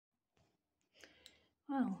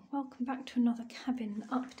Well, welcome back to another cabin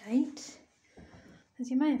update.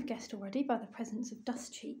 As you may have guessed already by the presence of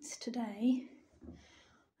dust sheets today,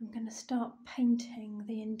 I'm going to start painting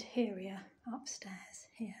the interior upstairs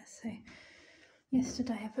here. So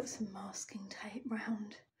yesterday I put some masking tape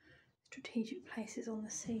round strategic places on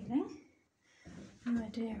the ceiling. The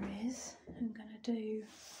idea is I'm going to do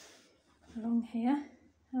along here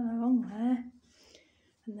and along there,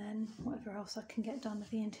 and then whatever else I can get done with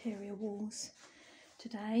the interior walls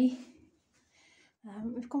today.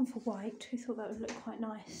 We've gone for white. We thought that would look quite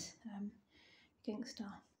nice against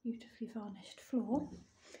our beautifully varnished floor,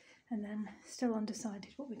 and then still undecided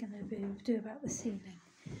what we're going to do about the ceiling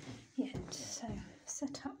yet. So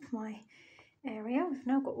set up my area. We've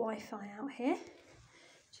now got Wi-Fi out here,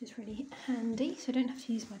 which is really handy, so I don't have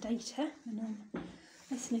to use my data when I'm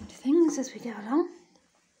listening to things as we go along.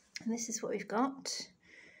 And this is what we've got.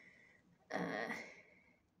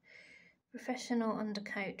 Professional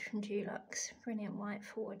undercoat from Dulux, brilliant white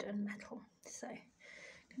forward and metal. So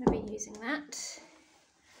I'm going to be using that. It's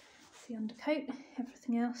the undercoat.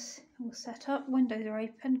 Everything else all set up. Windows are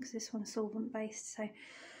open because this one's solvent based, so I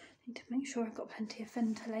need to make sure I've got plenty of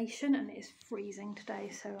ventilation, and it is freezing today,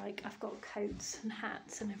 so like I've got coats and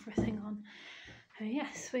hats and everything on. So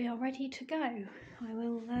yes, we are ready to go. I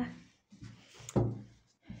will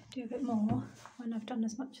do a bit more when I've done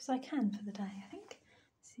as much as I can for the day, I think.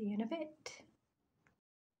 See you in a bit.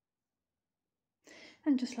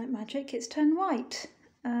 And just like magic, it's turned white.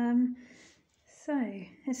 So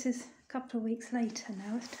this is a couple of weeks later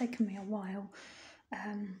now. It's taken me a while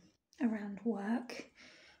around work,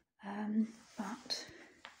 but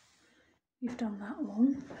we've done that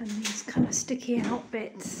one, and these kind of sticky out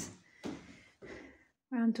bits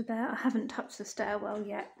around to there. I haven't touched the stairwell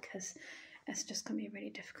yet because it's just going to be really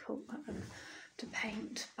difficult to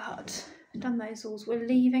paint, but I've done those walls. We're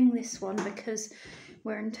leaving this one because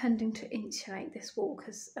we're intending to insulate this wall,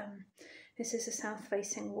 because this is a south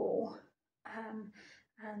facing wall,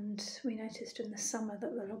 and we noticed in the summer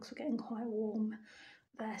that the logs were getting quite warm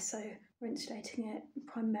there, so we're insulating it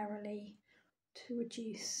primarily to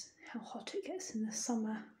reduce how hot it gets in the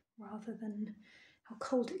summer rather than how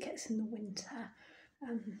cold it gets in the winter.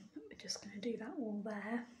 We're just going to do that wall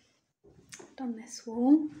there. I've done this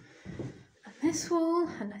wall and this wall,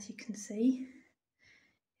 and as you can see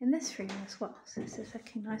in this room as well, so this is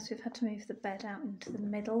looking nice. We've had to move the bed out into the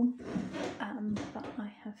middle, but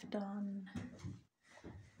I have done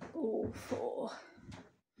all four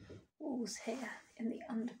walls here in the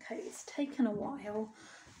undercoat. It's taken a while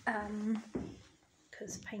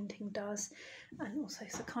because painting does, and also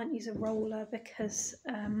so I can't use a roller because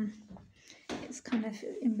it's kind of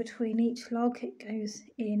in between each log. It goes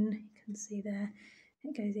in, you can see there,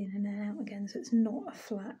 it goes in and then out again, so it's not a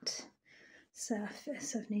flat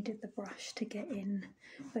surface. I've needed the brush to get in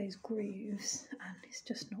those grooves, and it's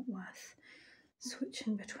just not worth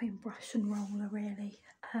switching between brush and roller really,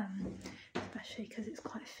 especially because it's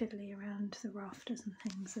quite fiddly around the rafters and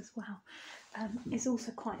things as well. It's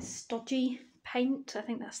also quite stodgy paint. I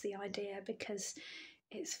think that's the idea, because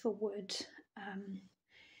it's for wood.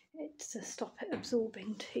 It's to stop it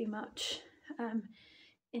absorbing too much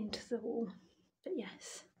into the wall. But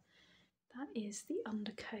yes, that is the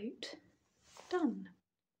undercoat done.